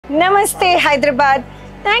Namaste Hyderabad.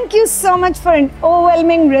 Thank you so much for an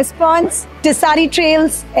overwhelming response to Saree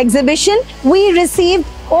Trails exhibition. We received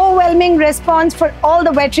overwhelming response for all the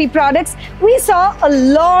Wedtree products. We saw a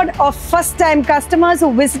lot of first-time customers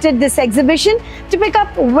who visited this exhibition to pick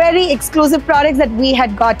up very exclusive products that we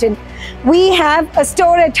had gotten. We have a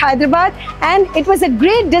store at Hyderabad and it was a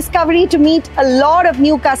great discovery to meet a lot of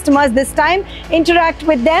new customers this time, interact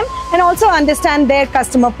with them and also understand their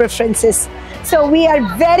customer preferences. So we are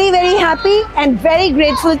very, very happy and very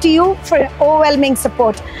grateful to you for overwhelming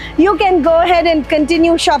support. You can go ahead and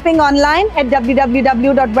continue shopping online at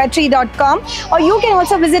www.wedtree.com, or you can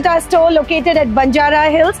also visit our store located at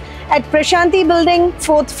Banjara Hills at Prashanti building,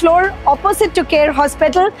 4th floor, opposite to Care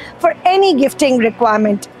Hospital for any gifting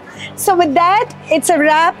requirement. So with that, it's a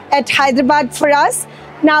wrap at Hyderabad for us.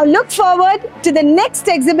 Now look forward to the next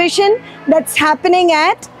exhibition that's happening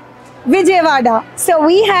at Vijayawada. So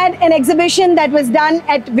we had an exhibition that was done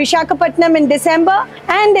at Visakhapatnam in December,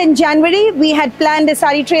 and in January we had planned a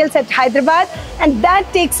Saree Trails at Hyderabad, and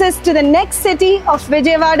that takes us to the next city of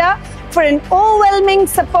Vijayawada for an overwhelming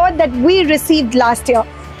support that we received last year.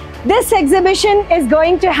 This exhibition is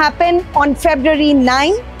going to happen on February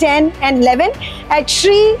 9, 10 and 11 at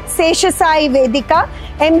Sesha Vedika,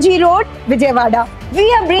 MG Road, Vijayawada. We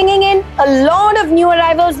are bringing in a lot of new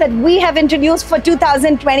arrivals that we have introduced for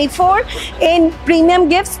 2024 in premium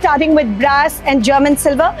gifts, starting with brass and German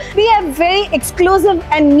silver. We have very exclusive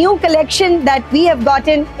and new collection that we have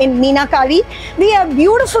gotten in Meenakari. We have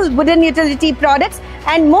beautiful wooden utility products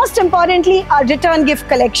and most importantly, our return gift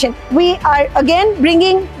collection. We are again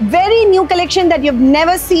bringing very new collection that you've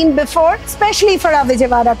never seen before, especially for our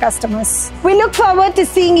Vijayawada customers. We look forward to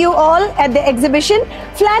seeing you all at the exhibition.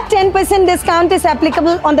 Flat 10% discount is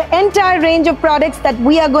applicable on the entire range of products that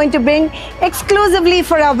we are going to bring exclusively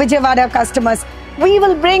for our Vijayawada customers. We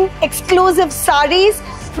will bring exclusive sarees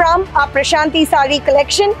from our Prashanti saree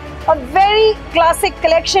collection, a very classic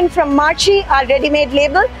collection from Marchi, our ready-made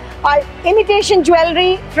label, our imitation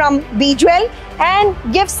jewelry from Bjewel,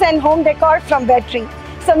 and gifts and home decor from Wedtree.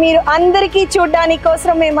 So meeru andariki chuddani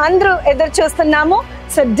kosam mem andaru eduru chustunnamo.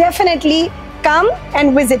 So definitely come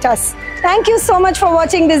and visit us. Thank you so much for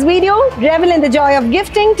watching this video. Revel in the joy of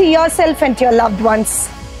gifting to yourself and to your loved ones.